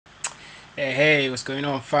Hey, what's going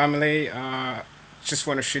on, family? Just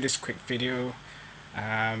want to shoot this quick video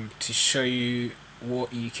to show you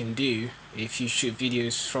what you can do if you shoot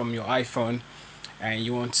videos from your iPhone and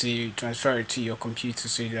you want to transfer it to your computer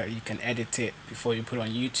so that you can edit it before you put it on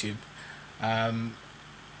YouTube. Um,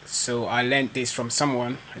 so I learned this from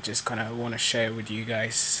someone. I just kind of want to share it with you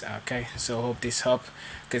guys. Okay, so I hope this helps,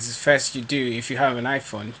 because first you do, if you have an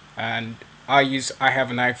iPhone, and I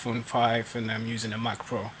have an iPhone 5 and I'm using a Mac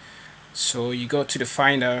Pro. So you go to the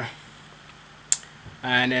Finder,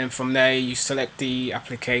 and then from there you select the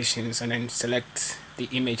applications and then select the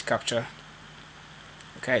image capture.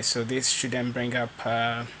 Okay, so this should then bring up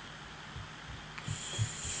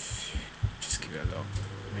just give it a little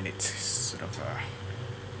minute, sort of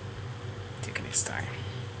taking its time.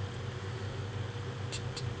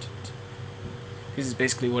 This is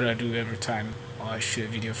basically what I do every time I shoot a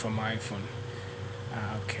video from my iPhone.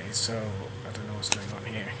 Okay, so I don't know what's going on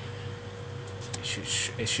here.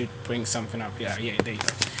 It should bring something up. Yeah, there you go.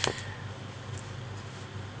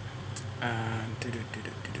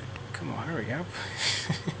 Come on, hurry up.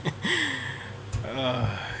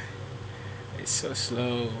 uh, it's so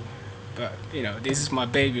slow, but you know, this is my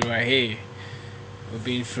baby right here. We've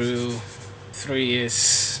been through 3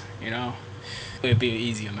 years, you know. It'll be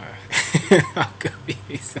easy on her. I'll go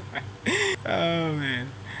easy. Oh man.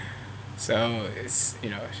 So it's, you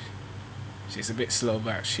know, she's a bit slow,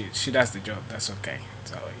 but she does the job. That's okay.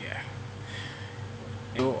 So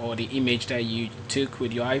yeah. Or the image that you took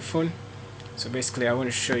with your iPhone. So basically I want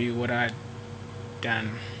to show you what I've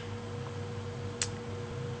done.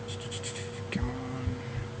 Come on,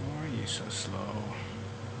 why are you so slow?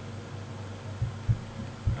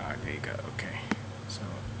 Ah, there you go. Okay, so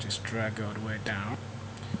just drag all the way down,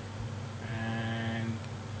 and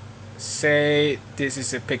say this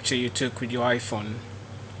is a picture you took with your iPhone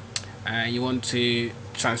and you want to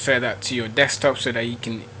transfer that to your desktop so that you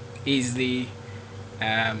can easily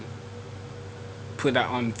um, put that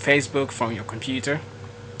on Facebook from your computer.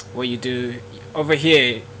 What you do over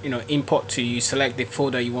here, you know, import to, you select the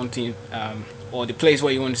folder you want to or the place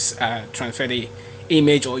where you want to transfer the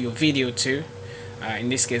image or your video to. In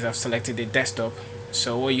this case I've selected the desktop,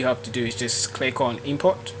 so what you have to do is just click on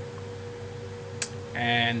import,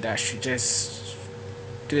 and that should just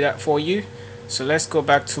do that for you. So let's go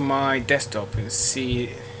back to my desktop and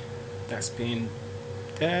see that's been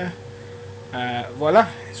there. Voila,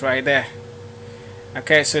 it's right there.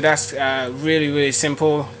 Okay, so that's really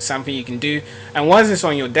simple, something you can do. And once it's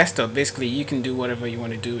on your desktop, basically you can do whatever you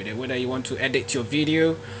want to do with it, whether you want to edit your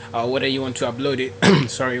video or whether you want to upload it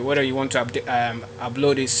sorry, whether you want to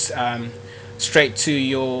upload it straight to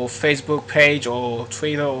your Facebook page or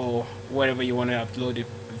Twitter or wherever you want to upload the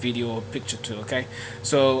video or picture to. Okay,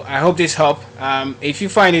 so I hope this helped. If you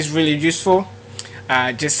find this really useful,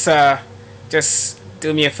 just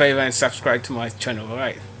do me a favor and subscribe to my channel. All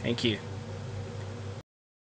right, thank you.